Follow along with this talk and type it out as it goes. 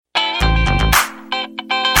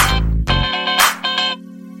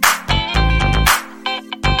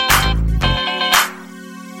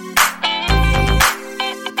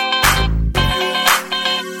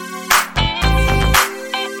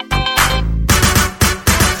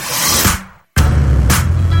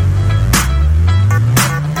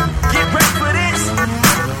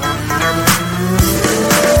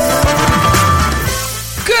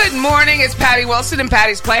it's Patty Wilson and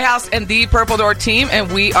Patty's Playhouse and the Purple Door team,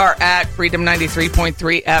 and we are at Freedom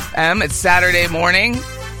 93.3 FM. It's Saturday morning.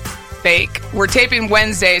 Fake. We're taping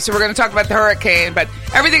Wednesday, so we're going to talk about the hurricane, but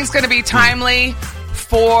everything's going to be timely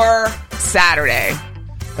for Saturday,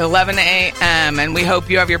 11 a.m., and we hope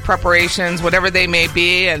you have your preparations, whatever they may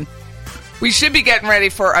be, and we should be getting ready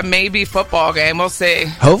for a maybe football game. We'll see.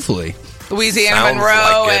 Hopefully. Louisiana Sounds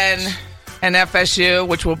Monroe like and FSU,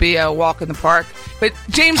 which will be a walk in the park. But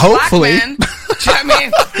James Hopefully. Blackman, I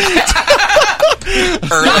mean,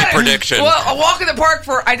 Early prediction. Well, a walk in the park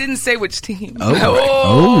for, I didn't say which team.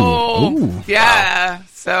 Oh. Yeah. Wow.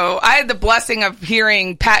 So I had the blessing of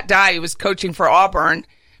hearing Pat Dye, who was coaching for Auburn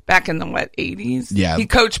back in the, 80s? Yeah. He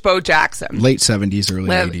coached Bo Jackson. Late 70s, early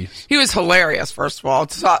 80s. He was hilarious, first of all.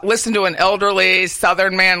 To listen to an elderly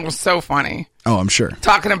Southern man was so funny. Oh, I'm sure.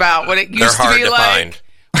 Talking about what it used They're hard to be to like. find.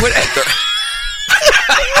 What,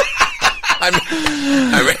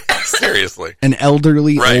 I mean, seriously. An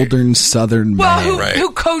elderly, Right. older Southern man.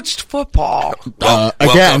 who coached football.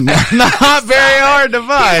 Again, not very hard to He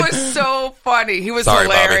find. was so funny. He was Sorry,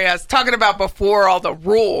 hilarious. Talking about before all the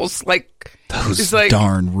rules, Those it's like-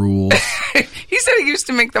 darn rules. he said he used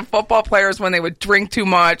to make the football players, when they would drink too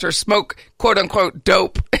much or smoke quote unquote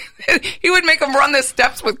dope, he would make them run the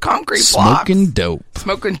steps with concrete blocks. Smoking dope.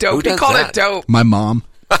 Who He does called that? it dope. My mom,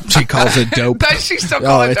 she calls it dope. Does she still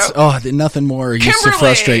call it dope? Nothing more used to Kimberly.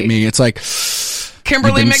 frustrate me. It's like,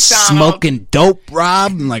 Kimberly you've been McDonald. smoking dope,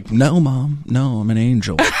 Rob? I'm like, no, Mom. No, I'm an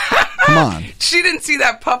angel. Come on. She didn't see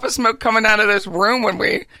that puff of smoke coming out of this room when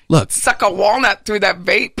we suck a walnut through that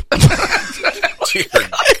vape. Dear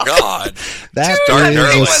God. That Dude, is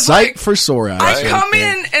it a was sight for sore eyes. I come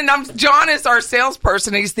in and John is our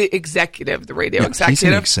salesperson. He's the executive, the radio executive.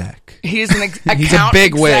 He's an exec. He's an account He's a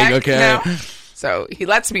big wig, exec okay? now. So he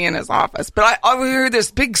lets me in his office, but I hear this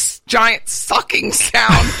big giant sucking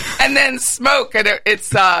sound and then smoke, and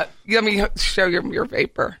it's let me show your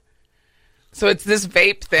vapor. So it's this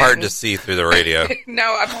vape thing. Hard to see through the radio.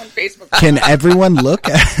 No, I'm on Facebook. Can everyone look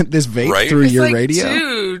at this vape Right? through It's your like, radio?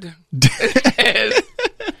 dude.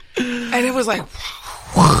 And it was like,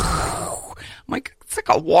 I'm like, it's like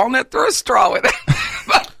a walnut through a straw with it.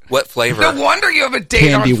 What flavor? No wonder you have a date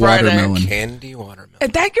Candy on Friday. watermelon. Candy watermelon.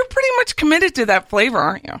 And that you're pretty much committed to that flavor,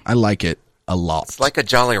 aren't you? I like it a lot. It's like a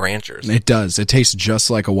Jolly Ranchers. It does. It tastes just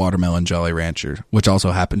like a watermelon Jolly Rancher, which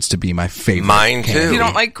also happens to be my favorite. Mine, candy. too. You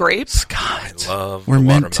don't like grapes? I love We're the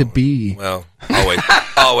meant to watermelon. be. Well,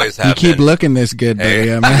 always have You keep been. looking this good, Hey.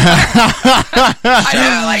 baby. I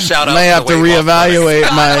know, like, Shout out may to have the to weight loss reevaluate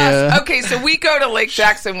clinic. my. Okay, so we go to Lake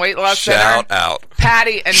Jackson Weight Loss Shout Center. out.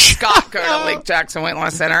 Patty and Scott go to Lake Jackson Weight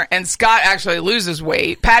Loss Center, and Scott actually loses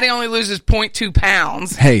weight. Patty only loses 0.2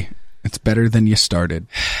 pounds. Hey, it's better than you started.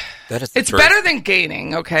 That is the It's truth. better than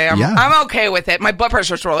gaining, okay? Yeah. I'm okay with it. My blood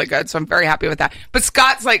pressure's really good, so I'm very happy with that. But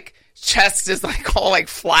Scott's, chest is, all,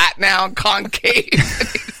 flat now and concave. And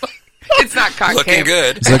he's like, it's not concave. Looking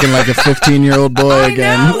good. He's looking like a 15-year-old boy I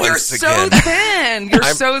again. know, you're Once so again. thin. You're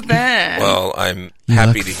so thin. Well, I'm You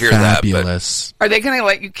happy look to hear fabulous. Are they going to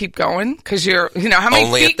let you keep going? Because how that, many but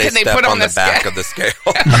only feet if they can they step put on the the back scale? of the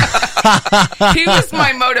scale. He was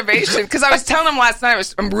my motivation because I was telling him last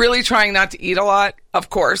night I'm really trying not to eat a lot, of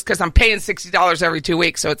course, because I'm paying $60 every 2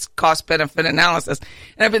 weeks, so it's cost benefit analysis.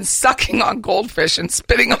 And I've been sucking on goldfish and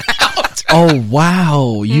spitting them out. Oh,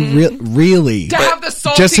 wow. You really? To have the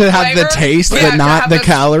salty Just to have flavor. the taste, Yeah, but to not have the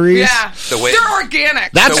calories? Yeah, The way- they're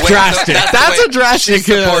organic. That's The way- drastic. that's the That's way a drastic. She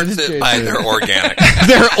supports it by their organic.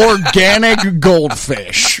 They're organic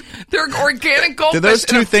goldfish. They're organic goldfish. Do those and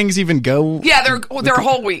two things even go? Yeah, they're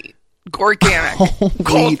whole wheat. Organic. Whole wheat,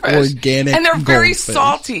 goldfish. organic And they're very goldfish.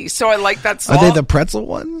 salty, so I like that Are salt. they the pretzel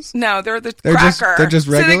ones? No, they're the They're just- cracker. they're just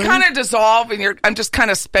So regular? they kind of dissolve, and I'm just kind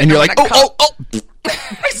of spitting. And you're in like, the oh. cup.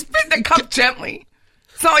 I spit in the cup gently.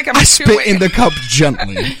 It's not like I'm I chewing. spit in the cup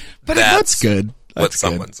gently. But That's good. What That's good.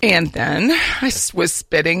 someone's. And then I was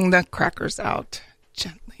spitting the crackers out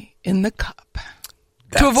gently in the cup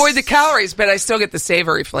to avoid the calories, but I still get the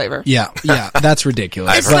savory flavor. Yeah, that's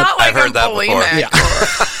ridiculous. It's I've not like heard I'm that before. bulimic. Yeah.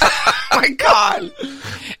 Oh my God.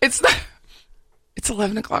 It's not. It's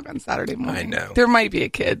 11 o'clock on Saturday morning. I know. There might be a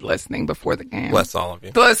kid listening before the game. Bless all of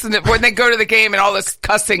you. Listen, when they go to the game and all this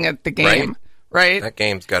cussing at the game, right? That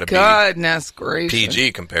game's got to be Goodness gracious.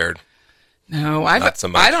 PG compared. No, Not so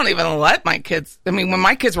much. I don't even let my kids. I mean, when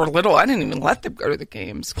my kids were little, I didn't even let them go to the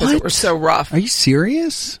games because it What? was so rough. Are you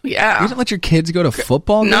serious? Yeah. You didn't let your kids go to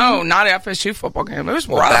football games? No, not FSU football game. It was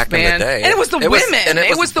Well, rough, back in the man. day, and it was the it was- women. and it It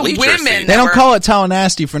was was the bleacher women. seats. that They don't were- call it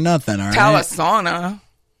Tallahassee for nothing, all right? Tallahassee.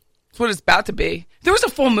 That's what it's about to be. There was a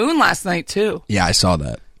full moon last night too. Yeah, I saw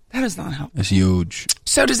that. That is not helpful. It's huge.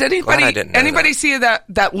 So does Glad I didn't know anybody see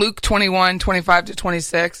that Luke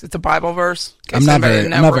 21:25-26? It's a Bible verse. I'm not very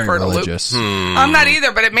religious. I'm not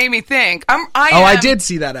either, but it made me think. I did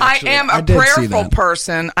see that, actually. I am a prayerful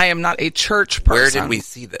person. I am not a church person. Where did we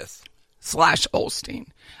see this? /Olstein.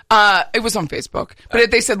 It was on Facebook.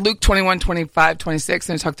 But they said Luke 21:25-26,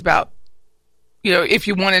 and it talked about, if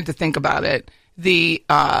you wanted to think about it, the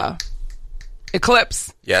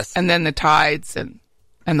eclipse. Yes. And then the tides and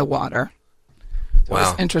the water. So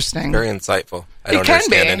Wow. It's interesting. Very insightful. I don't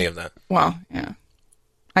understand any of that. Well, yeah.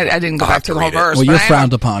 I didn't go I'll back have to to the whole read it. verse. Well, but you're I am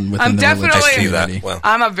frowned upon within I'm the definitely- religious I see that. community. Well,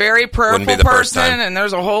 I'm a very prayerful Wouldn't be the first person, time. and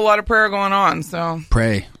there's a whole lot of prayer going on. So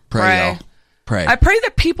Pray, y'all. Pray. I pray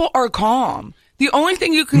that people are calm. The only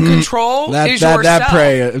thing you can control is yourself. That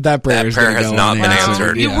prayer is That prayer gonna has go not been unanswered.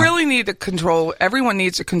 answered. You Yeah. really need to control. Everyone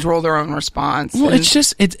needs to control their own response. Well, And it's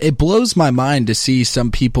just it blows my mind to see some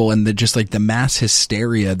people and the mass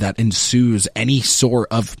hysteria that ensues any sort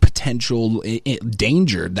of potential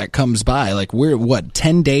danger that comes by. Like we're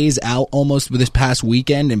 10 days out almost with this past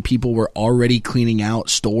weekend, and people were already cleaning out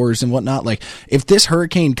stores and whatnot. Like if this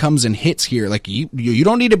hurricane comes and hits here, like you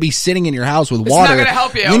don't need to be sitting in your house with It's water. not gonna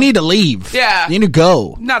help you. You need to leave. Yeah. you need to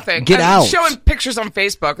go. Nothing. Get out. Showing pictures on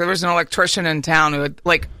Facebook. There was an electrician in town who had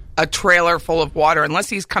like a trailer full of water. Unless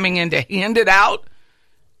he's coming in to hand it out,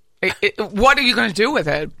 what are you going to do with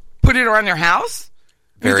it? Put it around your house?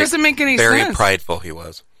 It doesn't make any sense. Very prideful he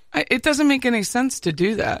was. It doesn't make any sense to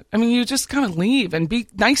do that. I mean, you just kind of leave and be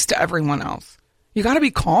nice to everyone else. You got to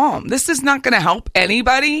be calm. This is not going to help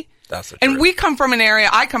anybody. That's the And truth. I come from an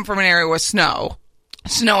area with snow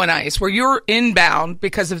and ice, where you're inbound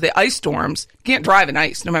because of the ice storms. You can't drive in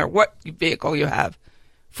ice, no matter what vehicle you have,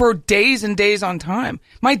 for days and days on time.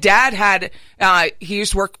 My dad had, he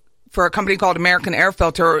used to work for a company called American Air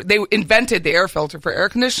Filter. They invented the air filter for air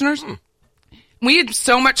conditioners. We had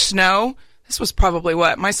so much snow. This was probably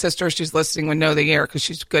my sister, she's listening, would know the year because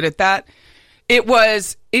she's good at that. It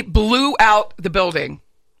blew out the building.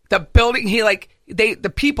 The building,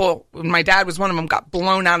 the people, my dad was one of them, got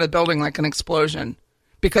blown out of the building like an explosion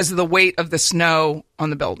because of the weight of the snow on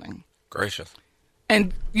the building. Gracious.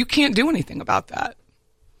 And you can't do anything about that.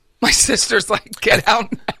 My sister's like, get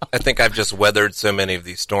out now. I think I've just weathered so many of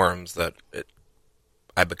these storms that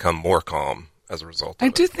I become more calm as a result of I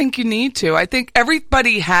it. do think you need to. I think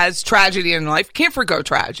everybody has tragedy in life. You can't forgo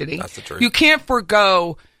tragedy. That's the truth. You can't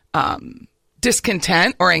forgo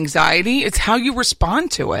discontent or anxiety. It's how you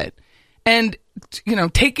respond to it. And,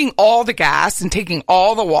 taking all the gas and taking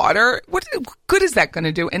all the water, what good is that going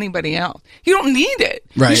to do anybody else? You don't need it.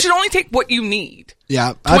 Right. You should only take what you need.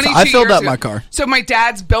 Yeah, 22 I filled years up ago. my car. So my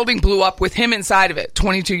dad's building blew up with him inside of it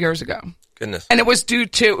 22 years ago. Goodness. And it was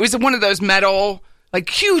it was one of those metal, like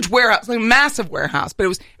huge warehouse, like massive warehouse,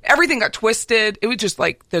 but everything got twisted. It was just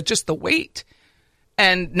like the weight.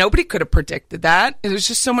 And nobody could have predicted that. It was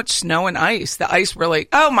just so much snow and ice. The ice really,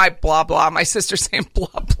 my blah, blah. My sister's saying blah,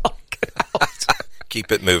 blah. Get out.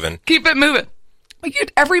 Keep it moving. Keep it moving.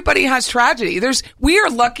 Everybody has tragedy. We are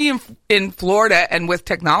lucky in Florida and with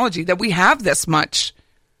technology that we have this much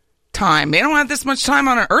time. They don't have this much time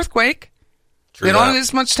on an earthquake. True They don't that. have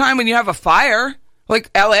this much time when you have a fire. Like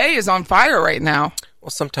LA is on fire right now. Well,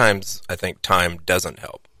 sometimes I think time doesn't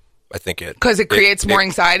help. I think it... Because it creates more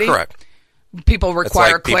anxiety? Correct. People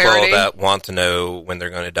require it's like clarity. people that want to know when they're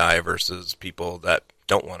going to die versus people that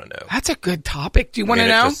don't want to know. That's a good topic. Do you want to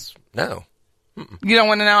know? No. You don't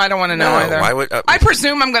want to know? I don't want to know No, either. why would- I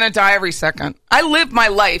presume I'm going to die every second. I live my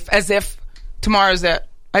life as if tomorrow's it.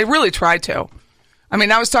 I really try to. I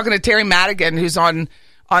mean, I was talking to Terry Madigan, who's on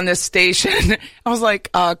this station. I was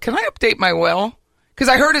like, can I update my will? Because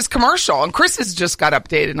I heard his commercial, and Chris's just got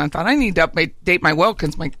updated, and I thought I need to update my will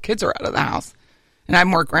because my kids are out of the house, and I have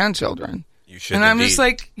more grandchildren. You should. And I'm indeed. just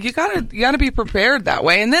like, you gotta be prepared that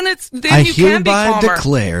way, and then I you can be hereby calmer.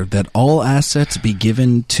 declare that all assets be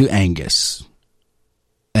given to Angus.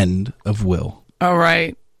 End of will. All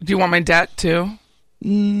right. Do you want my debt too?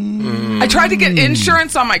 I tried to get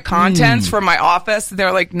insurance on my contents from my office.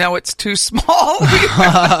 They're like, no, it's too small.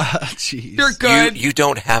 Jeez. You're good. You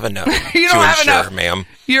don't have enough You to don't have insure, enough. ma'am.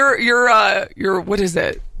 You're what is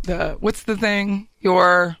it? What's the thing?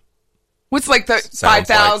 What's like the Sounds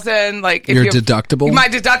 5,000? Like if Your deductible? My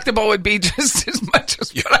deductible would be just as much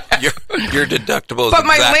as what I have. Your deductible is But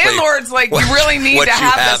my exactly landlord's like, what- you really need what to you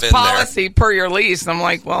have this in there. policy per your lease. And I'm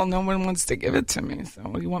like, well, no one wants to give it to me. So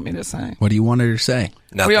what do you want me to say? What do you want her to say? What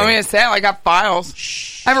do Nothing. you want me to say? I got files.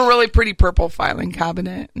 I have a really pretty purple filing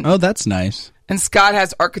cabinet. Oh, that's nice. And Scott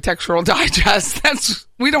has Architectural Digest.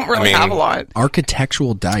 We don't really have a lot.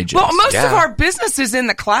 Architectural Digest. Well, most of Yeah. our business is in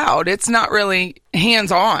the cloud. It's not really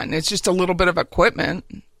hands-on. It's just a little bit of equipment.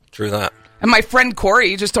 True that. And my friend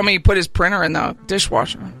Corey just told me he put his printer in the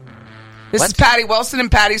dishwasher. This is Patty Wilson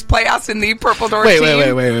and Patty's Playhouse in the Purple Door team.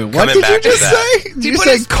 Wait. What did you just say? Did you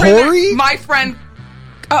say Corey? My friend...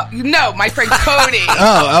 no, my friend Cody.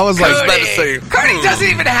 I was like... Cody doesn't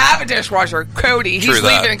even have a dishwasher. Cody. He's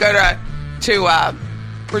leaving to go to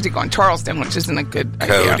where's he going? Charleston, which isn't a good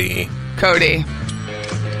idea. Cody.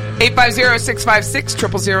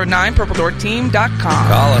 850-656-0009, purpledoorteam.com.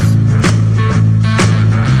 Call us.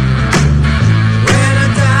 When I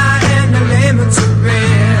die and the limits are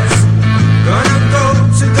rest, gonna go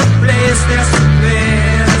to the place that's the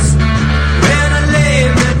best. When I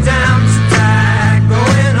lay me down to die,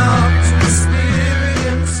 going up to the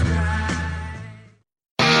Styrian sky.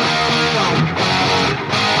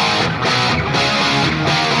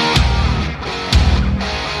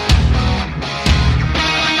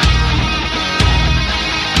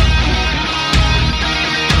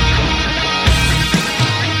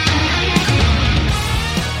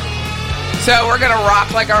 So we're going to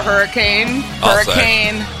rock like a hurricane.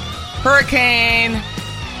 Hurricane.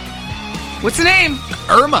 What's the name?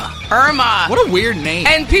 Irma. What a weird name.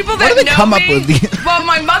 And people that Where do they know come up me, with these? Well,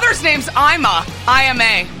 my mother's name's Ima.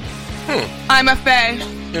 I-M-A. Ima Faye.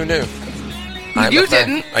 Who knew? You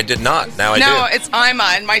didn't. I did not. Now I do. No, it's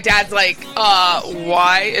Ima. And my dad's like,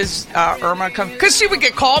 why is Irma coming? Because she would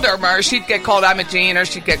get called Irma, or she'd get called Ima Jean, or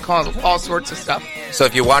she'd get called all sorts of stuff. So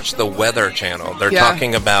if you watch the Weather Channel, they're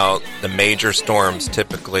talking about the major storms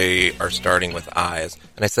typically are starting with I's.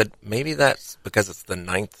 And I said, maybe that's because it's the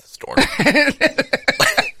 9th storm.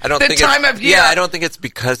 I don't think time of year. Yeah, I don't think it's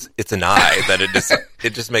because it's an I that it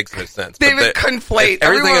just makes no sense. They would conflate.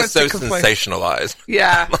 Everything is so sensationalized.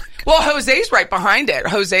 Yeah. Well, Jose's right behind it.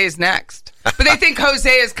 Jose is next. But they think Jose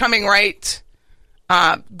is coming right,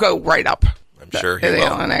 go right up. I'm sure he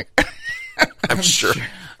will. I'm sure.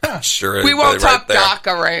 We won't talk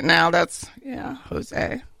DACA right now. That's,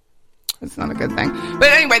 Jose. It's not a good thing. But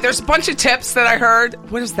anyway, there's a bunch of tips that I heard.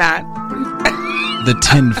 What is that? The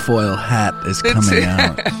tinfoil hat is coming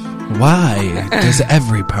out. Why does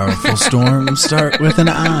every powerful storm start with an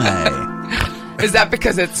I? Is that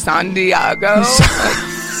because it's San Diego?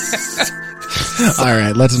 All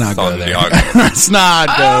right, let's not go there. Let's not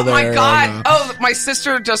go there. Oh, my God. Oh, my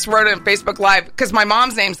sister just wrote it on Facebook Live because my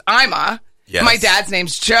mom's name's Ima. Yes. My dad's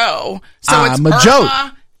name's Joe. So it's Irma Joe.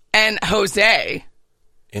 And Jose.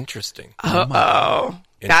 Interesting. Uh-oh.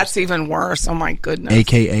 That's even worse. Oh, my goodness.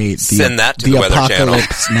 AKA send that to the Weather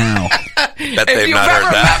apocalypse Channel. now. Bet they've not heard that. If you've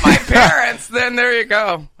ever met my parents, then there you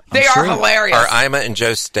go. They are hilarious. Are Ima and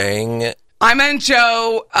Joe staying? Ima and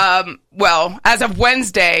Joe, well, as of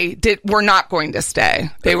Wednesday, we're not going to stay.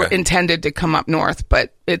 They were intended to come up north,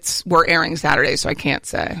 but we're airing Saturday, so I can't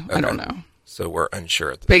say. Okay. I don't know. So we're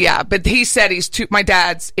unsure. But he said my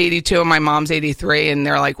dad's 82 and my mom's 83, and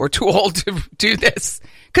they're like, we're too old to do this.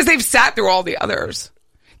 Because they've sat through all the others.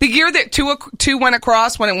 The year that two went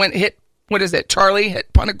across, when it hit, what is it, Charlie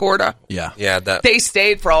hit Punta Gorda? Yeah. Yeah. They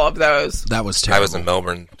stayed for all of those. That was terrible. I was in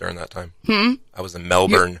Melbourne during that time. I was in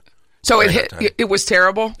Melbourne. So it was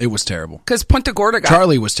terrible? It was terrible. Because Punta Gorda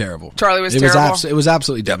Charlie was terrible. It was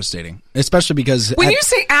absolutely devastating. Especially because... When you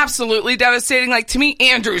say absolutely devastating, like to me,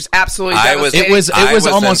 Andrew's absolutely devastating. It was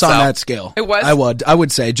almost on that scale. It was? I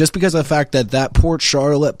would say. Just because of the fact that Port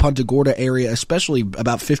Charlotte, Punta Gorda area, especially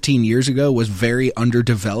about 15 years ago, was very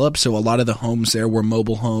underdeveloped. So a lot of the homes there were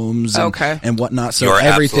mobile homes and whatnot. So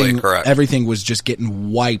everything was just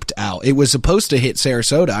getting wiped out. It was supposed to hit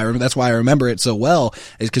Sarasota. That's why I remember it so well,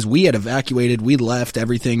 is because we had evacuated. We left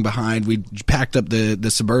everything behind. We packed up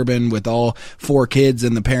the Suburban with all 4 kids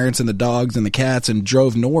and the parents and the dogs and the cats and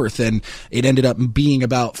drove north, and it ended up being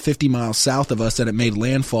about 50 miles south of us that it made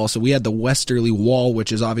landfall. So we had the westerly wall,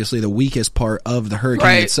 which is obviously the weakest part of the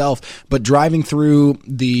hurricane itself. But driving through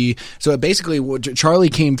so it basically, Charlie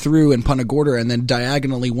came through in Punta Gorda and then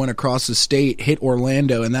diagonally went across the state, hit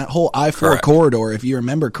Orlando, and that whole I-4 corridor, if you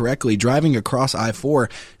remember correctly, driving across I-4,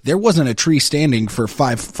 there wasn't a tree standing for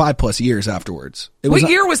five plus years afterwards. What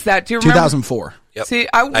year was that? Do you remember? 2004. Yep. See,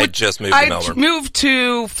 I just moved to Melbourne. I moved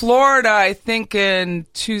to Florida, I think, in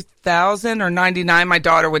 2000 or 99. My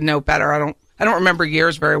daughter would know better. I don't remember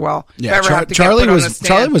years very well. Yeah, Charlie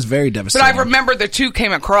was very devastating. But I remember the two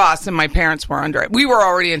came across, and my parents were under it. We were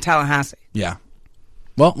already in Tallahassee. Yeah.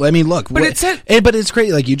 Well, I mean, look. But it's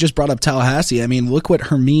crazy. Like, you just brought up Tallahassee. I mean, look what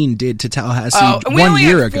Hermine did to Tallahassee 1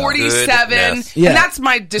 year ago. 47. And that's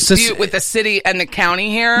my dispute with the city and the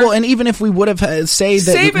county here. Well, and even if we would have save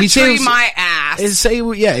a tree, my ass.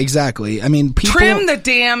 Yeah, exactly. I mean, people trim the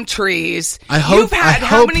damn trees. I hope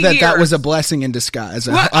that was a blessing in disguise.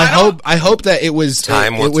 I hope that it was.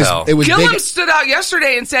 Time will tell. Gillum stood out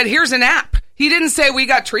yesterday and said, "Here's an app." He didn't say we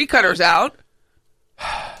got tree cutters out.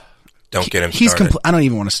 Don't get him started. I don't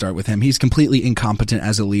even want to start with him. He's completely incompetent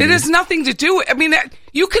as a leader. It has nothing to do with, I mean,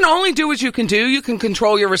 you can only do what you can do. You can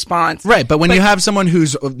control your response. Right, but when you have someone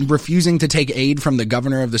who's refusing to take aid from the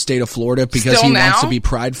governor of the state of Florida because he wants to be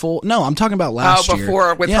prideful. No, I'm talking about last year.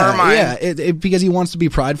 Before with Hermine. Yeah, because he wants to be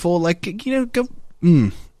prideful. Like, go.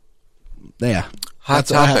 Yeah. Hot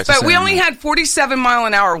topic. But we only had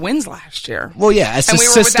 47-mile-an-hour winds last year. Well, yeah, it's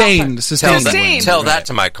sustained. Tell that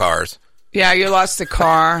to my cars. Yeah, you lost the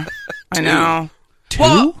car. I know. Two?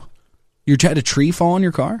 Well, you had a tree fall on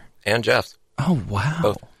your car? And Jeff's. Oh, wow.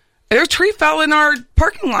 Both. A tree fell in our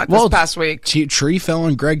parking lot this past week. Tree fell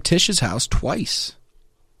on Greg Tish's house twice.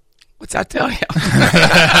 What's that tell you?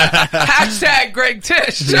 Hashtag Greg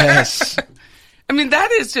Tish. Yes. I mean,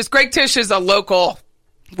 that is just, Greg Tish is a local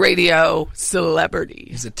radio celebrity.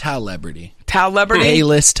 He's a towelebrity. Towelebrity?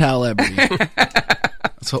 A-list towelebrity.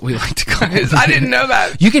 That's what we like to call it. I didn't know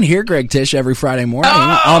that. You can hear Greg Tish every Friday morning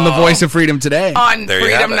on The Voice of Freedom Today. On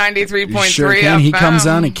Freedom 93.3 sure FM. He comes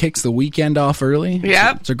on and kicks the weekend off early.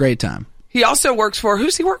 Yep. It's a great time. He also works for,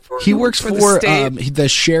 who's he work for? He works for the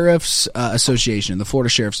Sheriff's Association, the Florida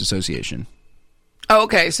Sheriff's Association. Oh,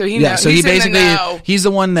 okay, so he knows. So he's he's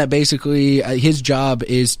the one that basically his job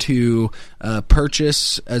is to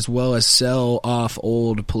purchase as well as sell off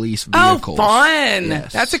old police vehicles. Oh, fun!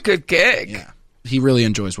 Yes. That's a good gig. Yeah, he really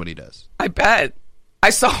enjoys what he does. I bet. I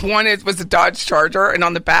saw one. It was a Dodge Charger, and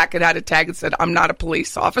on the back it had a tag that said, "I'm not a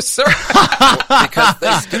police officer."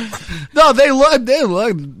 Because they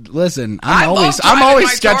look. Listen, I'm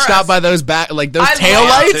always sketched out by those those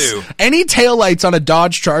taillights. Any taillights on a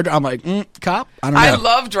Dodge Charger, I'm like, cop. I don't know. I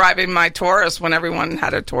love driving my Taurus when everyone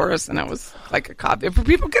had a Taurus, and it was like a cop. If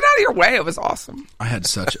people get out of your way, it was awesome. I had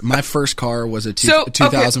my first car was a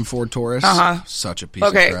 2004 Taurus. Such a piece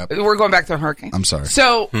of crap. We're going back to the hurricane. I'm sorry.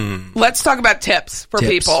 So let's talk about tips for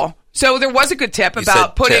people. So there was a good tip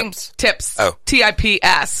about putting tips. Oh. TIPS. P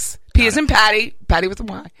as in Patty with a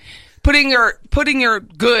Y. Putting your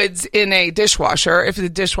goods in a dishwasher if the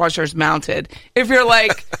dishwasher is mounted. If you're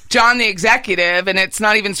like John the executive and it's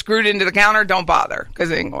not even screwed into the counter, don't bother because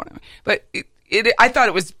it ain't going anywhere. But I thought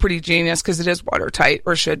it was pretty genius because it is watertight,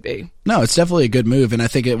 or should be. No, it's definitely a good move, and I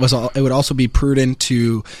think it would also be prudent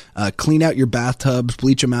to clean out your bathtubs,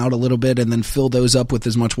 bleach them out a little bit, and then fill those up with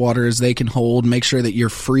as much water as they can hold. Make sure that you're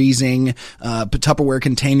freezing Tupperware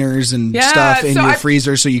containers and stuff in your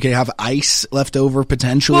freezer so you can have ice left over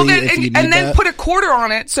potentially if you need that. And then put a quarter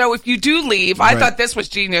on it, so if you do leave, I thought this was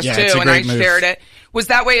genius too, and I shared it. Was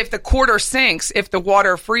that way if the quarter sinks, if the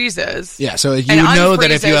water freezes. Yeah, so you know that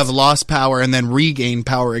if you have lost power and then regain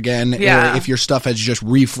power again, or if your stuff has just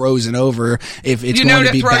refrozen over, if it's going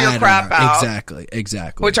to be throw bad. Your crap out.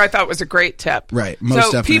 Exactly. Which I thought was a great tip. Right,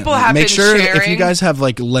 most definitely. People have Make been sure sharing, if you guys have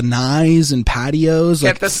like lanais and patios,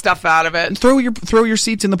 get the stuff out of it. Throw your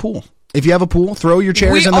seats in the pool. If you have a pool, throw your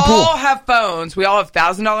chairs in the pool. We all have phones. We all have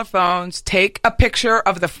 $1,000 phones. Take a picture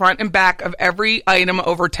of the front and back of every item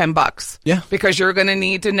over $10. Yeah. Because you're going to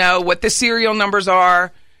need to know what the serial numbers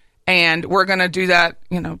are. And we're going to do that,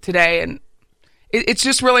 today. And it's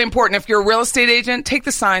just really important. If you're a real estate agent, take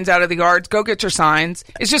the signs out of the yards. Go get your signs.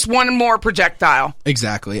 It's just one more projectile.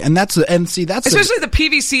 Exactly. And that's especially the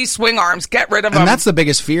PVC swing arms. Get rid of them. And that's the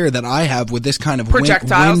biggest fear that I have with this kind of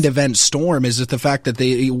wind event storm is just the fact that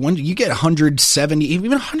when you get 170,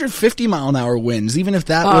 even 150 mile an hour winds, even if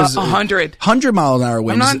that was 100 mile an hour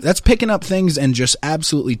winds, that's picking up things and just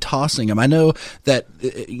absolutely tossing them. I know that,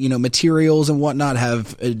 materials and whatnot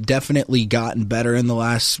have definitely gotten better in the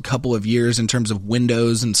last couple of years in terms of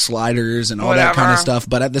windows and sliders and all that kind of stuff,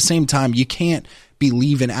 but at the same time you can't be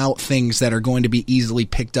leaving out things that are going to be easily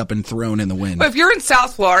picked up and thrown in the wind. But if you're in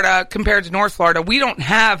South Florida compared to North Florida, we don't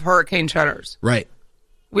have hurricane shutters. Right.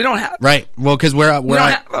 We don't have. Right. Well, because where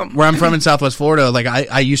I'm from in Southwest Florida, like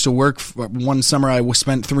I used to work one summer. I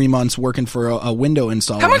spent 3 months working for a window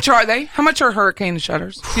installer. How much are they? How much are hurricane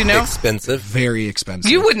shutters? Do you know? Expensive. Very expensive.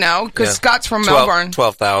 You would know because Scott's from Melbourne.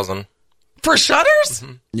 $12,000. For shutters?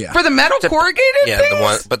 Mm-hmm. Yeah. For the metal corrugated things? the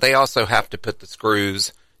one, but they also have to put the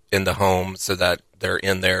screws in the home so that they're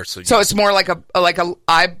in there. So it's more like a lag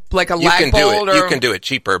bolt. You can do it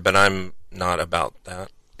cheaper, but I'm not about that.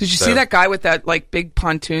 Did you see that guy with that big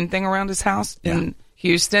pontoon thing around his house in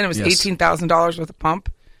Houston? It was $18,000 with a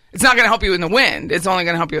pump. It's not going to help you in the wind. It's only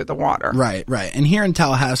going to help you with the water. Right. And here in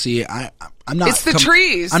Tallahassee, I'm not. It's the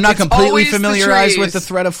trees. I'm not It's completely always the familiarized with trees. the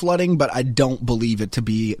threat of flooding, but I don't believe it to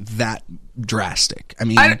be that drastic. I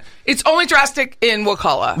mean, it's only drastic in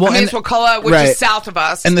Wakulla. Well, it's Wakulla, which right. is south of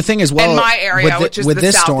us. And the thing is, well, in my area, which is with the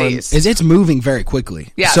this southeast. storm, is it's moving very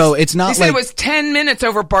quickly. Yes. So it's not They said like it was 10 minutes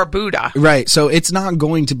over Barbuda. right. So it's not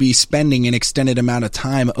going to be spending an extended amount of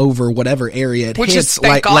time over whatever area it Which hits. is,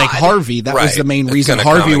 thank like God. Harvey. That was Right. the main It's reason gonna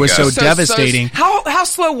come Harvey and was go. so devastating. How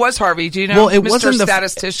slow was Harvey? Do you know? Well, it Mr. wasn't the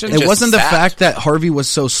statistician. It just wasn't the sat. fact that Harvey was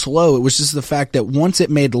so slow. It was just the fact that once it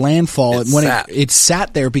made landfall, It when sat. it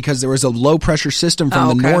sat there because there was a low pressure system from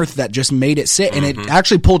Oh, the okay. north that just made it sit, and it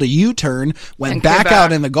actually pulled a U-turn, went And came back back.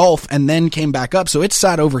 out in the Gulf, and then came back up. So it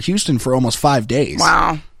sat over Houston for almost 5 days.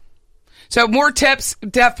 Wow. So more tips.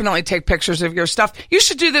 Definitely take pictures of your stuff. You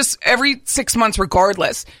should do this every 6 months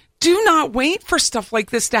regardless. Do not wait for stuff like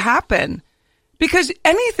this to happen because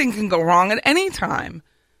anything can go wrong at any time.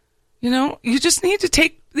 You know, you just need to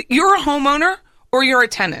take, you're a homeowner or you're a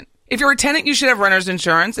tenant. If you're a tenant, you should have renter's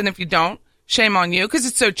insurance. And if you don't, shame on you because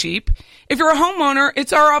it's so cheap. If you're a homeowner,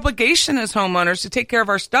 it's our obligation as homeowners to take care of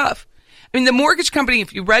our stuff. I mean, the mortgage company,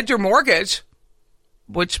 if you read your mortgage,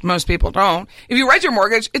 which most people don't, if you read your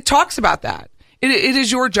mortgage, it talks about that. It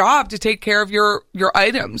is your job to take care of your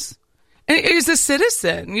items. And as a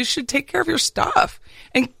citizen, you should take care of your stuff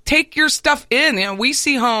and take your stuff in. You know, we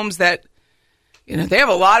see homes that, you know, they have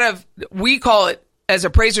a lot of, we call it, as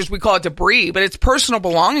appraisers, we call it debris, but it's personal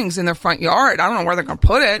belongings in their front yard. I don't know where they're going to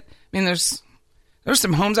put it. I mean, there's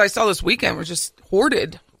some homes I saw this weekend were just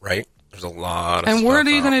hoarded. Right? There's a lot of And stuff what are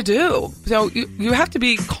you out. going to do? So you have to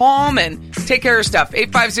be calm and take care of your stuff.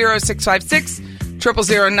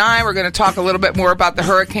 850-656-0009. We're going to talk a little bit more about the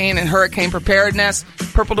hurricane and hurricane preparedness.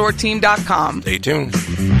 PurpleDoorTeam.com. Stay tuned.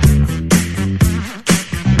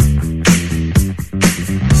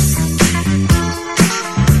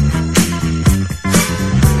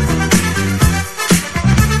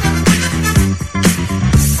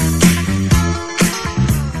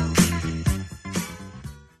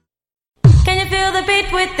 Can you feel the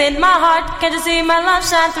beat within my heart? Can't you see my love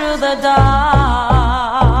shine through the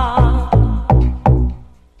dark?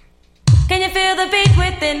 Can you feel the beat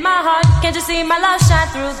within my heart? Can't you see my love shine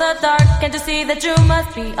through the dark? Can't you see that you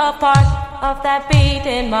must be a part of that beat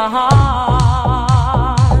in my heart?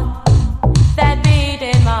 That beat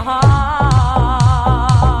in my heart.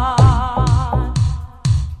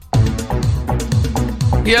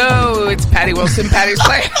 Yo, it's Patty Wilson, Patty's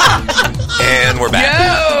Play. And we're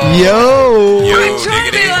back. Yo. Yo. I'm trying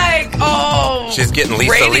to be like, oh. She's getting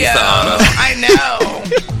Lisa radio. Lisa on us. I know.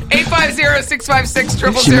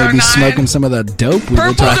 850-656-0009. She may be smoking some of the dope we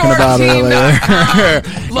were talking about earlier.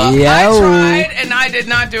 Look, Yo. I tried, and I did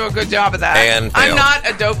not do a good job of that. And I'm failed. not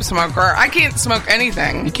a dope smoker. I can't smoke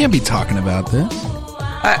anything. You can't be talking about this.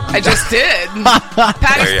 I just did. Patty's There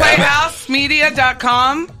you have it. Playhouse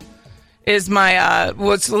Media.com is my,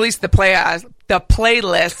 well, it's at least the playlist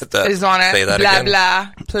is on it. Say that blah, again.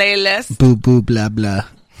 blah. Playlist. Boo boo blah blah.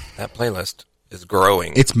 That playlist is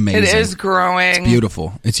growing. It's amazing. It is growing.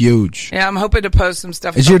 Beautiful. It's huge. Yeah, I'm hoping to post some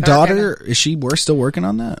stuff. Is about your that daughter? again. Is she? We're still working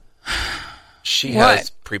on that. She What?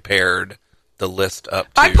 has prepared the list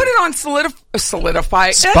up to... I put it on Solidify.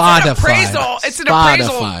 It's an Spotify. appraisal. It's an Spotify.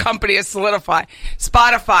 appraisal company. It's Solidify.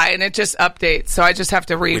 Spotify, and it just updates. So I just have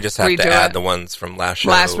to We just have redo to add it. the ones from last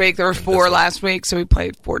show. Last week there were and this 4 one. last week, so we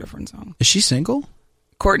played 4 different songs. Is she single?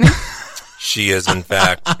 Courtney, She is, in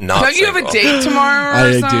fact, not don't you have a single. date tomorrow?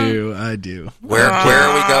 Or something? I do. Where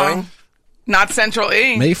are we going? Not Central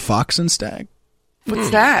E. May Fox and Stag.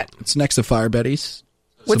 What's that? It's next to Fire Betty's.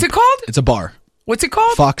 What's it called? It's a bar. What's it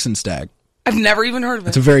called? Fox and Stag. I've never even heard of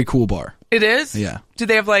It's it. a very cool bar. It is? Yeah. Do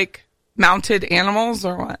they have like mounted animals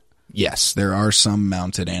or what? Yes, there are some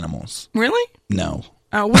mounted animals. Really? No.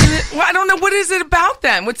 What is it? Well, I don't know. What is it about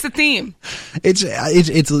then? What's the theme?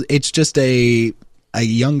 It's just a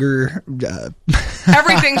younger.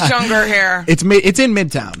 Everything's younger here. It's in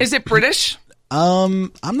Midtown. Is it British?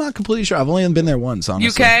 I'm not completely sure. I've only been there once.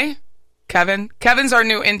 Honestly. UK? Kevin's our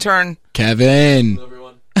new intern. Kevin.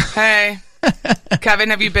 Hey. Kevin,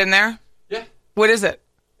 have you been there? Yeah. What is it?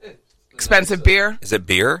 Expensive beer? Is it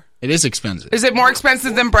beer? It is expensive. Is it more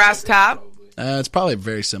expensive than Brass Tap? It's probably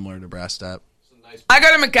very similar to Brass Tap. I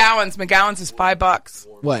go to McGowan's. McGowan's is $5.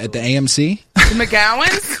 What, at the AMC? The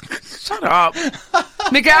McGowan's? Shut up.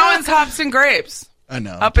 McGowan's Hops and Grapes I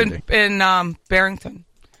know. up in Barrington.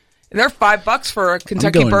 They're $5 for a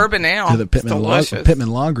Kentucky bourbon ale. To the It's delicious. Pittman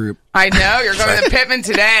Law Group. I know you're going to Pittman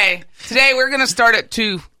today. Today we're going to start at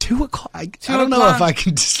 2. 2 o'clock. I don't know if I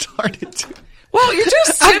can start it. Well, you're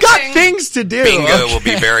just sipping. I've got things to do. Bingo will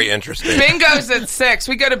be very interesting. Bingo's at 6.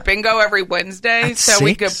 We go to bingo every Wednesday. At so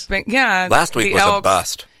we 6? go. Yeah. Last week the was a Elks.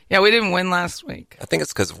 bust. Yeah, we didn't win last week. I think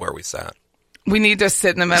it's because of where we sat. We need to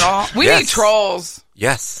sit in the middle. We need trolls.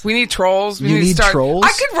 Yes. We need trolls. We You need to need start. trolls?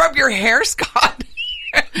 I could rub your hair, Scott.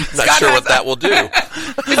 Not sure what that will do.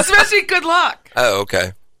 It's supposed to be good luck. Oh,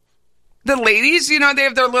 okay. The ladies, they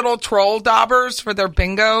have their little troll daubers for their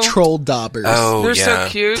bingo. Troll daubers. Oh, They're yeah. so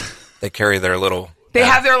cute. They carry their little... They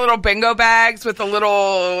have their little bingo bags with the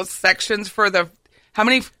little sections for the... How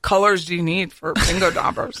many colors do you need for bingo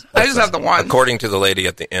daubers? I just have the one. According to the lady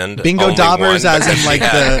at the end, Bingo only daubers one, as in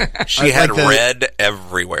like she had like the- red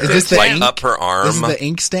everywhere. Is this the like ink? up her arm. This is the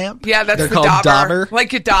ink stamp? Yeah, that's They're the called dauber. dauber.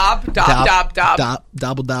 Like you dob.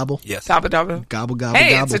 Dobble dobble. Yes. Dobba dobba. Gobble gobble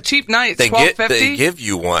Hey, gobble. it's a cheap night. They $12.50 give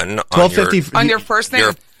you one on $12.50 on your first name.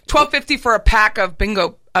 $12.50 for a pack of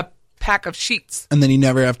bingo, a pack of sheets. and then you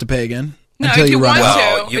never have to pay again No, until if you run want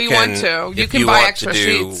out. to. Well, You want to. You if can you buy want extra to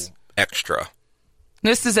do sheets. extra.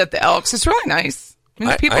 This is at the Elks. It's really nice. I mean,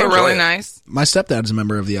 the I people are enjoy really it. nice. My stepdad's a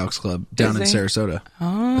member of the Elks Club down in Is he? Sarasota.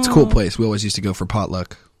 Oh. It's a cool place. We always used to go for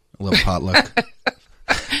potluck. A little potluck.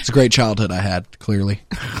 It's a great childhood I had, clearly.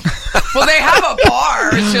 Well, they have a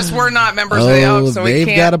bar. It's just we're not members of the Oh, Elks, so we they've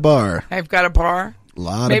can't. got a bar. They've got a bar.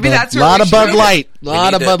 Maybe that's where lot we of Bud should- Light. Lot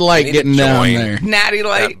need of to- Bud Light we need to getting down join. there. Natty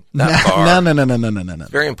Light. That bar. No.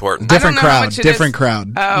 Very important. Different I don't know how crowd. much it Different is. crowd.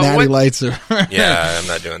 Oh, Natty what- Lights are. Yeah, I'm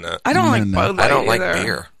not doing that. I don't like No. Bud Light I don't like either.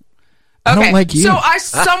 beer. I don't Okay, like you. So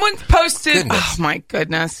someone posted. Goodness. Oh my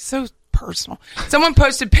goodness, so personal. Someone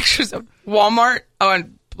posted pictures of Walmart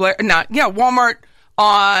on Walmart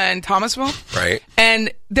on Thomasville, Right.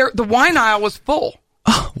 and the wine aisle was full.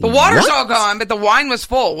 The water's all gone, but the wine was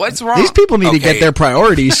full. What's wrong? These people need to Okay. get their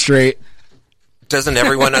priorities straight. Doesn't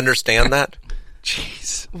everyone understand that?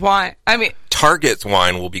 Jeez. Why? I mean, Target's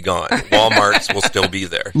wine will be gone. Walmart's will still be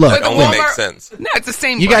there. Look, That only Walmart- makes sense. No, it's the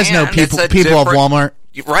same. You guys know brand. people It's a of different- Walmart.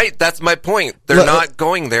 Right, that's my point. They're Look, not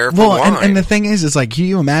going there for Well, wine. and the thing is like, can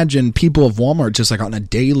you imagine people of Walmart just like on a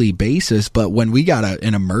daily basis? But when we got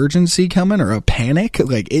an emergency coming or a panic,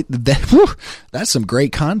 like that's some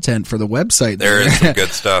great content for the website. There is some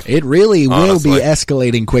good stuff. It really honestly. will be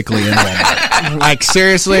escalating quickly in Walmart. Like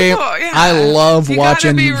seriously, People, yeah. I love You gotta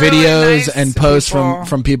watching be really videos nice and to posts people.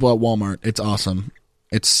 from people at Walmart. It's awesome.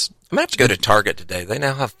 It's I'm going to have to go to Target today. They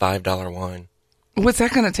now have $5 wine. What's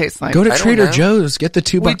that going to taste like? go to I don't Trader know. Joe's, get the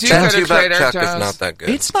 $2 do go chuck. to $2 Trader Chuck Joe's. is not that good.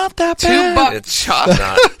 It's not that $2 bad. It's Chuck.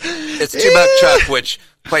 not. It's $2 Chuck, which,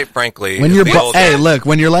 quite frankly, When is you're the old- hey, look,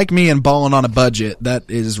 when you're like me and balling on a budget, that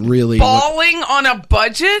is really Balling on a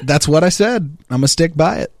budget. that's what I said. I'm gonna stick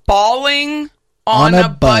by it. Balling on a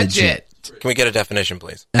budget. Can we get a definition,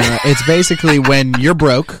 please? It's basically when you're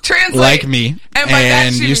broke, Translate. like me, And by that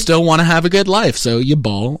and you- you still want to have a good life, so you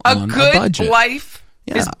ball A on good a budget. life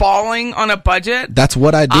is Yeah. balling on a budget. That's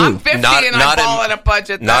what I do. I'm 50 Not- and not I ball in- on a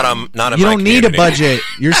budget. Not though. on You my don't need a community. budget.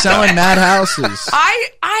 You're selling mad houses.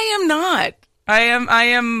 I am not. I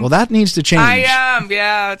am. Well, that needs to change. I am.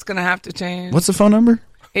 Yeah, it's gonna have to change. What's the phone number?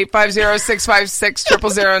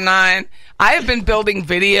 850-656-0009. I have been building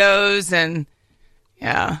videos and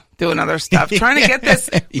doing other stuff. Trying to get this.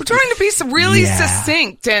 We're trying to be really Yeah.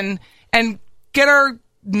 succinct and get our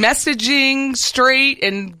messaging straight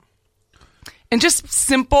and just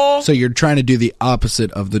simple. So you're trying to do the opposite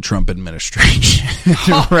of the Trump administration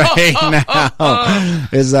right now.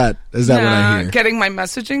 Is that what I hear? Getting my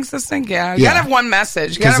messaging succinct. Yeah, you Yeah. gotta have one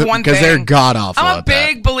message. You gotta have one thing. Because they're god awful. I'm a at that.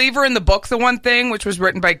 big believer in the book, The One Thing, which was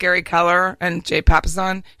written by Gary Keller and Jay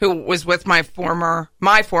Papasan, who was with my former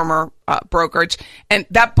brokerage, and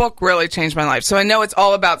that book really changed my life. So I know it's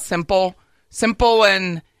all about simple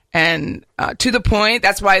and to the point.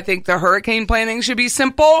 That's why I think the hurricane planning should be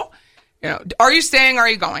simple. You know, are you staying? Are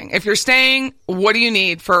you going? If you're staying, what do you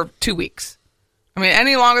need for 2 weeks? I mean,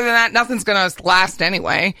 any longer than that, nothing's going to last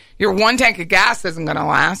anyway. Your one tank of gas isn't going to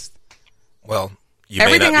last. Well, you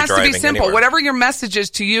Everything may not has be to be driving simple. anywhere. Whatever your message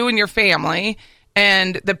is to you and your family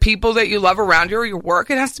and the people that you love around you or your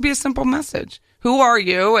work, it has to be a simple message. Who are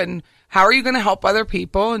you and how are you going to help other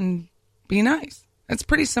people and be nice? It's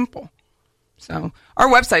pretty simple. So our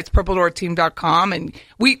website's purpledoorteam.com, and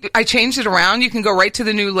I changed it around. You can go right to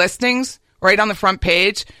the new listings right on the front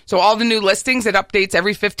page. So all the new listings, it updates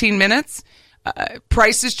every 15 minutes.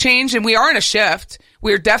 Prices change, and we are in a shift.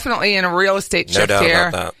 We're definitely in a real estate No shift doubt here.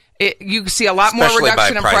 about that. You see a lot Especially more by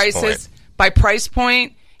reduction in price prices. point. By price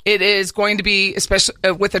point, it is going to be, especially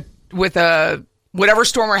with a whatever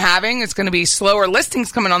storm we're having, it's going to be slower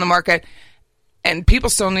listings coming on the market. And people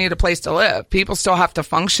still need a place to live. People still have to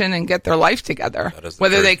function and get their life together. That is the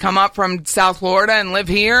Whether truth. they come up from South Florida and live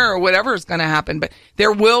here or whatever is going to happen. But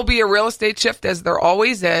there will be a real estate shift, as there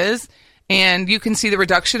always is. And you can see the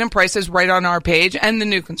reduction in prices right on our page and the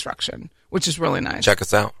new construction, which is really nice. Check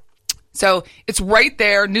us out. So it's right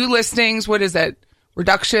there. New listings. What is it?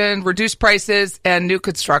 Reduction, reduced prices, and new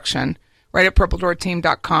construction. Right at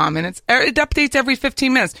purpledoorteam.com. And it updates every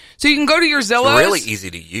 15 minutes. So you can go to your Zillow. It's really easy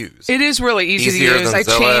to use. It is really easy Easier to use. than I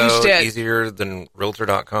changed Zillow, it. Easier than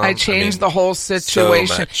Realtor.com. I changed the whole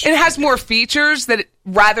situation. So much. It has more features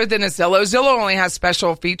rather than a Zillow. Zillow only has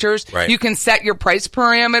special features. Right. You can set your price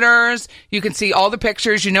parameters. You can see all the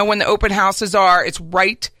pictures. You know when the open houses are. It's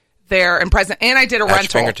right there and present. And I did a At your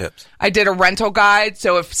rental. fingertips. I did a rental guide.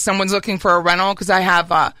 So if someone's looking for a rental, because I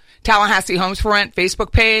have Tallahassee Homes for Rent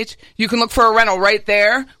Facebook page, you can look for a rental right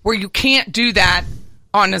there, where you can't do that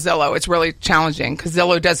on a Zillow. It's really challenging because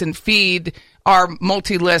Zillow doesn't feed our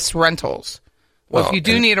multi-list rentals. Well, if you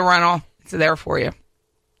do need a rental, it's there for you.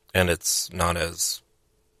 And it's not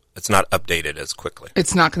updated as quickly.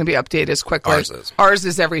 It's not going to be updated as quickly. Ours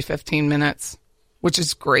is every 15 minutes, which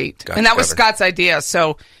is great. Got and that was covered. Scott's idea.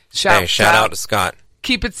 So shout out to Scott.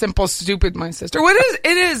 Keep it simple, stupid, my sister. What is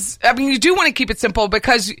it is? I mean, you do want to keep it simple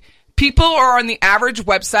because people are on the average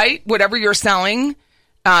website, whatever you're selling.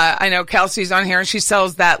 I know Kelsey's on here and she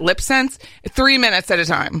sells that lip sense 3 minutes at a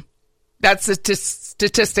time. That's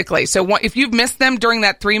statistically. So if you've missed them during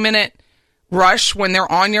that 3 minute rush when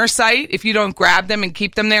they're on your site, if you don't grab them and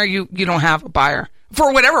keep them there, you don't have a buyer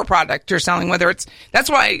for whatever product you're selling. That's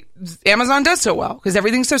why Amazon does so well, because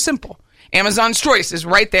everything's so simple. Amazon's choice is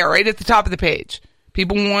right there, right at the top of the page.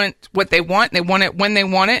 People want what they want. They want it when they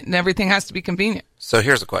want it, and everything has to be convenient. So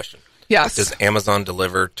here's a question. Yes. Does Amazon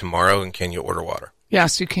deliver tomorrow, and can you order water?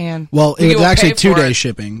 Yes, you can. Well, it was actually 2-day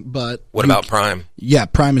shipping, but... What about Prime? Yeah,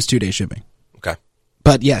 Prime is 2-day shipping. Okay.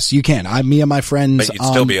 But yes, you can. Me and my friends... But you'd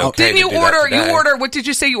still be okay. Didn't you order, what did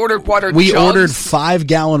you say you ordered? Water We jugs? ordered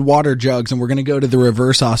 5-gallon water jugs, and we're going to go to the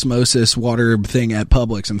reverse osmosis water thing at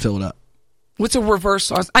Publix and fill it up. What's a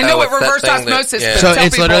reverse osmosis? I know what reverse osmosis is. So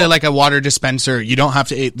it's literally like a water dispenser. You don't have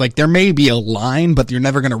to, there may be a line, but you're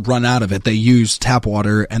never going to run out of it. They use tap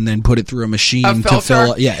water and then put it through a machine to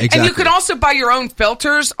fill it. Yeah, exactly. And you can also buy your own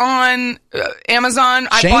filters on Amazon.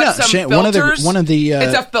 I bought some filters.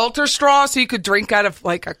 It's a filter straw, so you could drink out of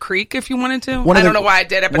like a creek if you wanted to. I don't know why I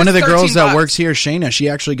did it, but one of the girls that $13. works here, Shayna, she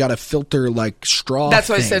actually got a filter straw. That's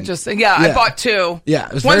what thing. I said. I bought 2. Yeah,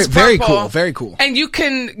 it was One's very purple, cool. Very cool. And you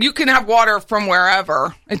can have water from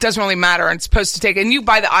wherever. It doesn't really matter. It's supposed to take it. And you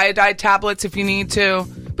buy the iodide tablets if you need to.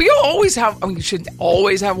 But you'll always have, you should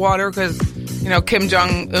always have water because, Kim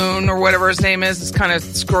Jong-un or whatever his name is kind of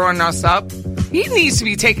screwing us up. He needs to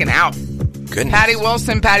be taken out. Goodness. Patty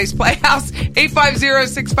Wilson, Patty's Playhouse,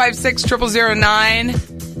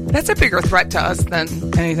 850-656-0009. That's a bigger threat to us than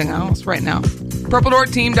anything else right now.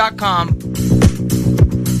 PurpleDoorTeam.com.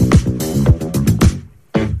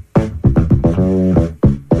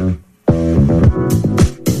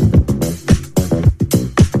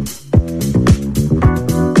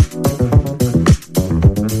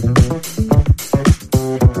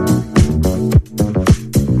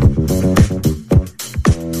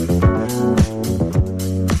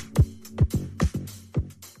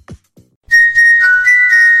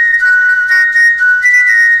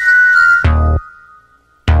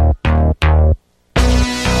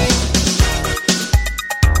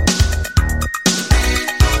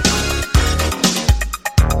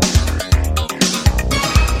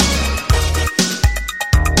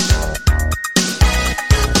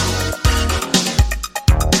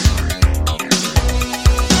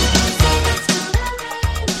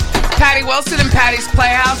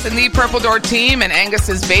 And the Purple Door Team, and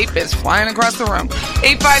Angus's vape is flying across the room.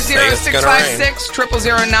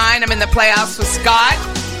 850-656-0009. I'm in the Playhouse with Scott.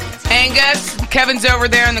 Angus, Kevin's over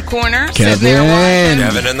there in the corner. Sitting there watching.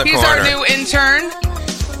 Kevin in the corner. He's our new intern.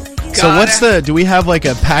 So do we have like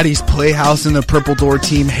a Patty's Playhouse in the Purple Door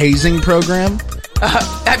Team hazing program?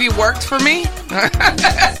 Have you worked for me?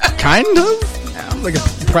 Kind of. No. Like a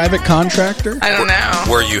private contractor? I don't know.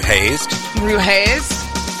 Were you hazed? Were you hazed?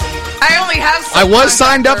 I only have some I was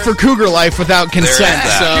signed up for Cougar Life without consent,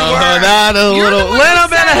 so that little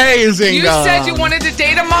bit of hazing. You said you wanted to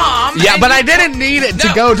date a mom. Yeah, but I didn't need it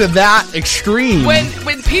to go to that extreme.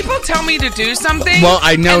 When people tell me to do something, well,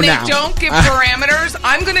 I know and now. they don't give parameters,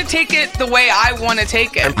 I'm going to take it the way I want to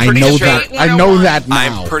take it. I know that now.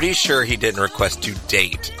 I'm pretty sure he didn't request to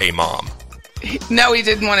date a mom. No, he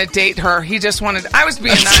didn't want to date her. He just wanted... I was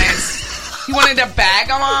being nice. He wanted to bag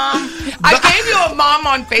a mom. I gave you a mom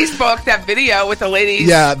on Facebook, that video with the ladies.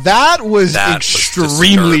 Yeah, that was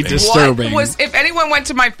extremely disturbing. If anyone went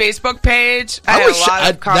to my Facebook page, I had a lot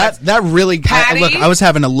of comments. That really... Patty, look, I was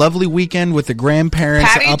having a lovely weekend with the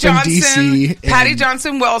grandparents in D.C. Patty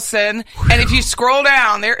Johnson Wilson. And if you scroll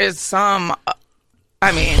down, there is some...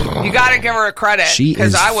 you got to give her a credit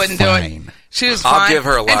because I wouldn't do it. She was I'll fine. give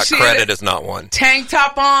her a And lot. she Credit had is not one. tank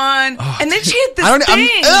top on, and then she had this I don't- I'm-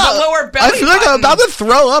 thing, the lower belly I feel like I'm button. about to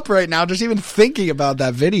throw up right now just even thinking about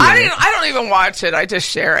that video. I don't even watch it. I just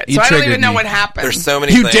share it. You So I don't triggered even know me. what happened. There's so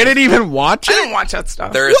many You things. didn't even watch I it? didn't watch that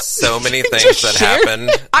stuff. There's so many things just that share? happen.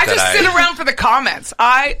 I that just sit around for the comments.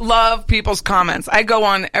 I love people's comments. I go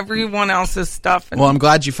on everyone else's stuff. And Well, I'm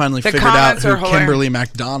glad you finally The figured out comments who are hilarious. Kimberly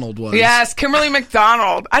McDonald was. Yes, Kimberly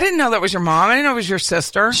McDonald. I didn't know that was your mom. I didn't know it was your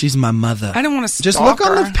sister. She's my mother. I didn't want to Just stalk look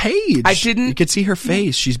on her. the page. I didn't- You could see her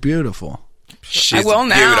face. She's beautiful. She's I will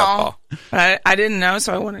now. beautiful. I didn't know,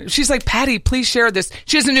 so I wanted. She's like, Patty, please share this.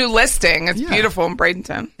 She has a new listing. It's Yeah. beautiful in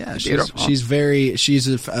Bradenton. Yeah, It's she's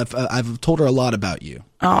beautiful. I've told her a lot about you.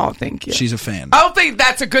 Oh, thank you. She's a fan. I don't think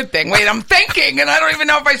that's a good thing. Wait, I'm thinking, and I don't even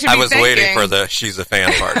know if I should be I was thinking. waiting for the she's a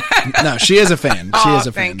fan part. No, she is a fan. She Oh, is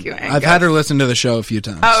a fan. thank you, I've Angus. had her listen to the show a few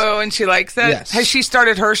times. Oh, and she likes it? Yes. Has she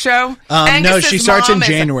started her show? No, Angus's she starts in mom is-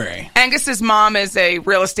 January. Angus's mom is a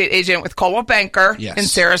real estate agent with Coldwell Banker Yes. in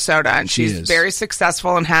Sarasota, and She she's is. very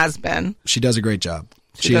successful and has been. She does a great job.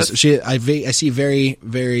 does. I see very,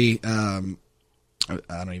 very, I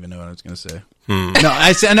don't even know what I was going to say. No,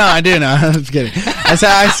 I do know. I was kidding. I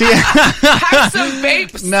see. Have some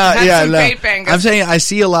vapes. No, Have yeah, some no. vape, Angus. I'm saying I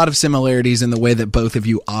see a lot of similarities in the way that both of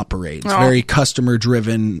you operate. It's Oh. very customer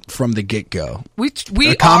driven from the get go. we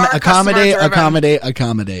are Accommodate.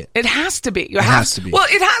 customer-driven. It has to be. It has to be. Well,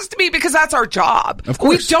 it has to be because that's our job. Of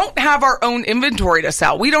course. We don't have our own inventory to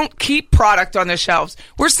sell. We don't keep product on the shelves.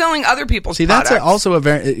 We're selling other people's See, products. that's also a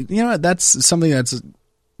very, that's something that's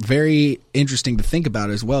very interesting to think about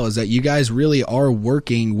as well, is that you guys really are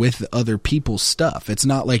working with other people's stuff. It's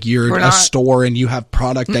not like you're We're a not. store and you have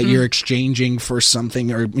product that you're exchanging for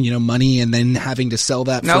something or, money and then having to sell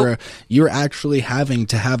that Nope. you're actually having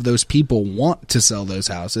to have those people want to sell those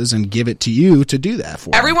houses and give it to you to do that for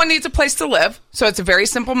them. Everyone needs a place to live, so it's a very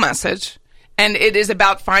simple message. And it is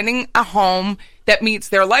about finding a home that meets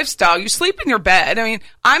their lifestyle. You sleep in your bed. I mean,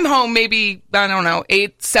 I'm home maybe,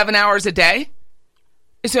 7 hours a day.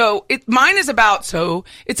 So mine is about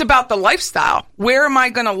the lifestyle. Where am I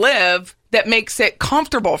going to live that makes it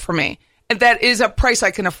comfortable for me? And that is a price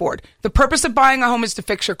I can afford. The purpose of buying a home is to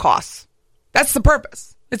fix your costs. That's the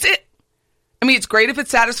purpose. That's it. I mean, it's great if it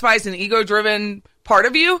satisfies an ego-driven part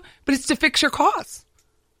of you, but it's to fix your costs.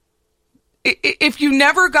 If you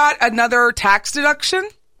never got another tax deduction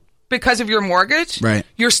because of your mortgage, Right.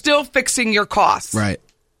 you're still fixing your costs. Right.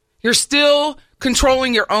 You're still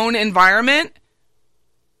controlling your own environment,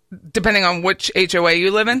 depending on which HOA you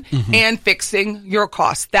live in, and fixing your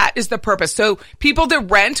costs. That is the purpose. So people that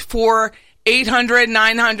rent for $800,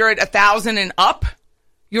 $900, $1,000 and up,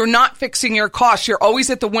 you're not fixing your costs. You're always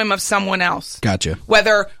at the whim of someone else. Gotcha.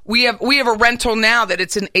 Whether we have a rental now that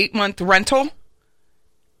it's an 8-month rental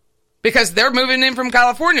because they're moving in from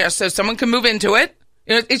California, so someone can move into it.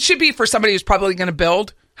 It should be for somebody who's probably going to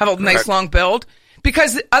have a nice long build,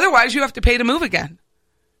 because otherwise you have to pay to move again.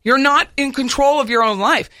 You're not in control of your own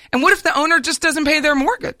life. And what if the owner just doesn't pay their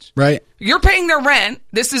mortgage? Right. You're paying their rent.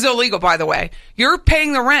 This is illegal, by the way. You're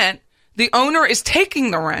paying the rent. The owner is taking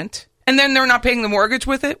the rent, and then they're not paying the mortgage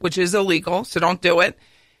with it, which is illegal, so don't do it.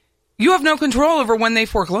 You have no control over when they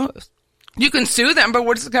foreclose. You can sue them, but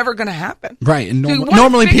what's ever going to happen? Right. And Dude, what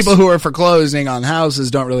normally fix- people who are foreclosing on houses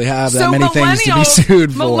don't really have that So many things to be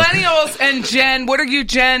sued for. Millennials and Gen, what are you,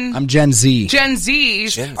 Gen? I'm Gen Z. Gen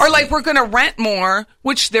Zs Gen are Z. like, we're going to rent more,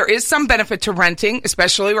 which there is some benefit to renting,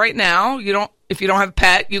 especially right now. If you don't have a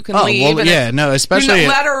pet, you can Oh, leave. well, and yeah, if- no, especially you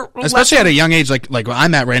know, especially at a young age like where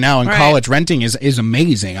I'm at right now in Right. college, renting is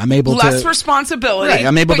amazing. I'm able less to responsibility. Right,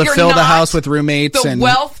 I'm able but to you're fill the not- house with roommates The and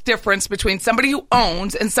wealth difference between somebody who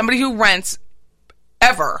owns and somebody who rents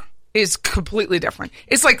ever is completely different.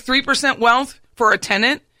 It's like 3% wealth for a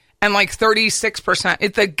tenant and like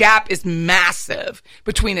 36%. The gap is massive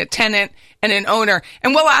between a tenant and an owner.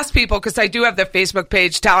 And we'll ask people, because I do have the Facebook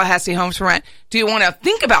page, Tallahassee Homes for Rent, do you want to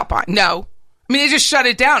think about buying? No. I mean, they just shut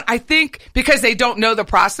it down. I think because they don't know the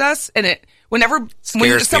process, and when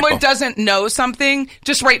Scares someone people. doesn't know something,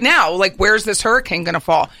 just right now, like, where's this hurricane going to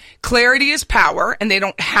fall? Clarity is power, and they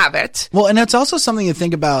don't have it. well, and that's also something to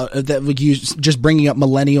think about that like you just bringing up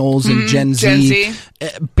millennials and Gen Z, Gen Z.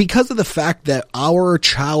 Because of the fact that our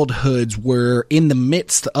childhoods were in the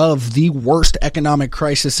midst of the worst economic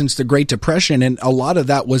crisis since the Great Depression, and a lot of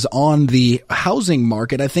that was on the housing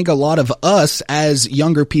market. I think a lot of us as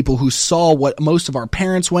younger people who saw what most of our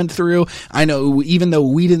parents went through, I know even though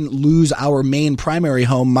we didn't lose our our main primary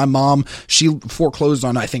home. My mom, she foreclosed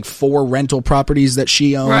on, I think, 4 rental properties that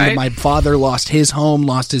she owned. Right. My father lost his home,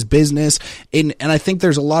 lost his business. And I think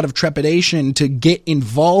there's a lot of trepidation to get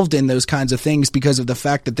involved in those kinds of things because of the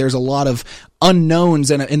fact that there's a lot of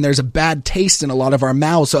unknowns and there's a bad taste in a lot of our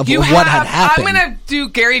mouths of what had happened. I'm going to do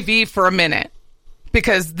Gary Vee for a minute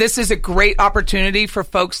because this is a great opportunity for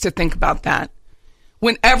folks to think about that.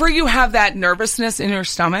 Whenever you have that nervousness in your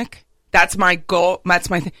stomach, that's my goal. That's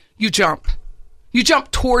my thing. You jump. You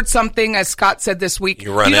jump towards something, as Scott said this week.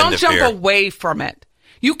 You don't jump fear. away from it.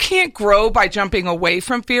 You can't grow by jumping away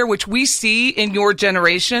from fear, which we see in your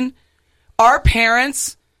generation. Our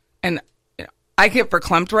parents, and I get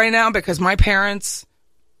verklempt right now because my parents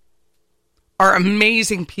are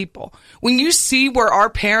amazing people. When you see where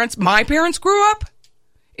my parents grew up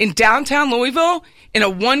in downtown Louisville in a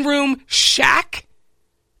 1-room shack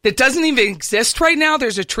that doesn't even exist right now.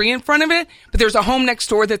 There's a tree in front of it, but there's a home next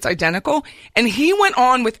door that's identical. And he went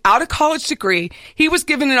on without a college degree. He was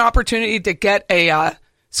given an opportunity to get a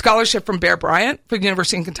scholarship from Bear Bryant for the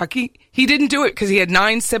University of Kentucky. He didn't do it because he had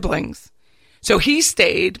 9 siblings. So he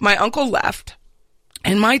stayed. My uncle left.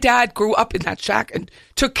 And my dad grew up in that shack and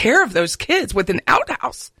took care of those kids with an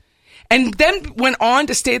outhouse. And then went on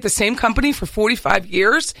to stay at the same company for 45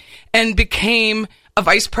 years and became a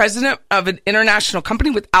vice president of an international company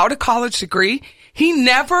without a college degree. He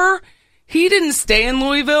didn't stay in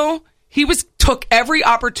Louisville. He took every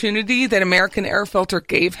opportunity that American Air Filter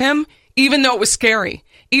gave him, even though it was scary,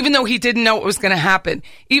 even though he didn't know what was going to happen,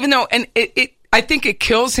 I think it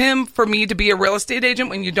kills him for me to be a real estate agent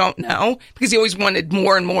when you don't know, because he always wanted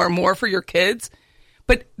more and more and more for your kids.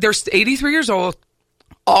 But they're 83 years old.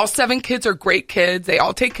 All 7 kids are great kids. They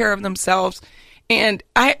all take care of themselves. And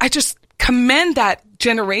I just commend that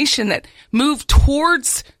generation that moved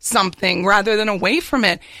towards something rather than away from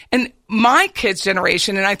it. And my kids'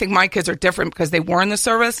 generation, and I think my kids are different because they were in the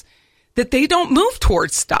service, that they don't move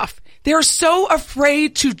towards stuff. They're so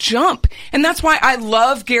afraid to jump. And that's why I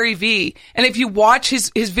love Gary Vee. And if you watch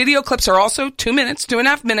his video clips are also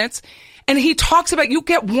 2.5 minutes. And he talks about you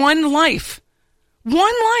get one life.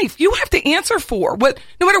 One life you have to answer for.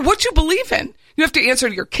 No matter what you believe in. You have to answer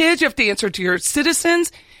to your kids. You have to answer to your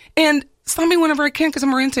citizens. And stop me whenever I can because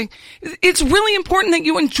I'm ranting. It's really important that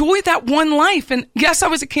you enjoy that one life. And yes, I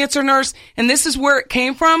was a cancer nurse and this is where it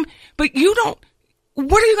came from. But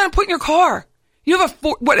what are you going to put in your car? You have a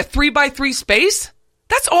 3x3 space?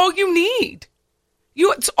 That's all you need.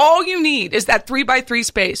 It's all you need is that 3x3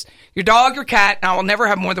 space. Your dog, your cat. Now, I'll never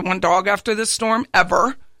have more than one dog after this storm,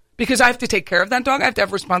 ever. Because I have to take care of that dog. I have to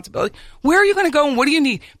have responsibility. Where are you going to go and what do you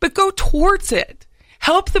need? But go towards it.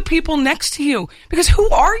 Help the people next to you. Because who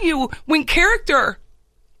are you when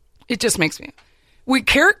it just makes me, when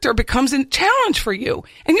character becomes a challenge for you.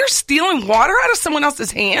 And you're stealing water out of someone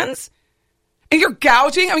else's hands. And you're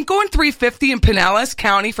gouging. Going 350 in Pinellas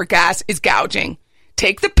County for gas is gouging.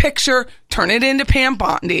 Take the picture, turn it into Pam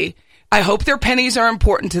Bondi. I hope their pennies are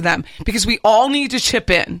important to them because we all need to chip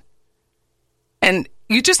in. And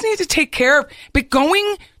you just need to take care of, but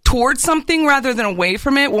going towards something rather than away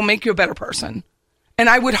from it will make you a better person. And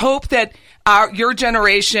I would hope that your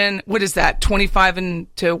generation, what is that, 25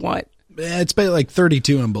 and to what? It's been like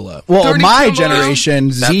 32 and below. Well, my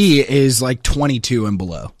generation, Z, is like 22 and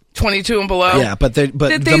below. 22 and below. Yeah, but the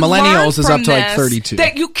millennials is up to like 32.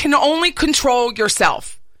 That you can only control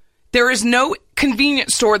yourself. There is no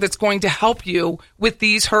convenience store that's going to help you with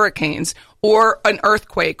these hurricanes or an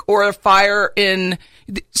earthquake or a fire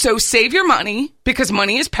so save your money because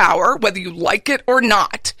money is power, whether you like it or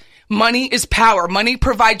not. Money is power. Money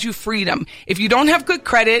provides you freedom. If you don't have good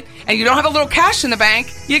credit and you don't have a little cash in the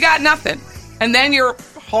bank, you got nothing. And then you're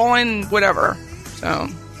hauling whatever. So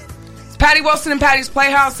it's Patty Wilson and Patty's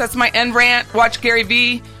Playhouse. That's my end rant. Watch Gary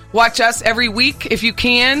Vee. Watch us every week if you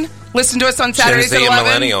can. Listen to us on Saturdays Gen Z at 11.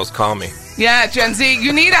 and millennials, call me. Yeah, Gen Z.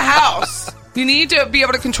 You need a house. You need to be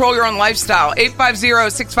able to control your own lifestyle.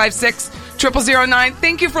 850-656-0009.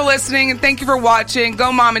 Thank you for listening and thank you for watching.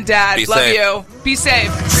 Go Mom and Dad. Be Love safe. you. Be safe.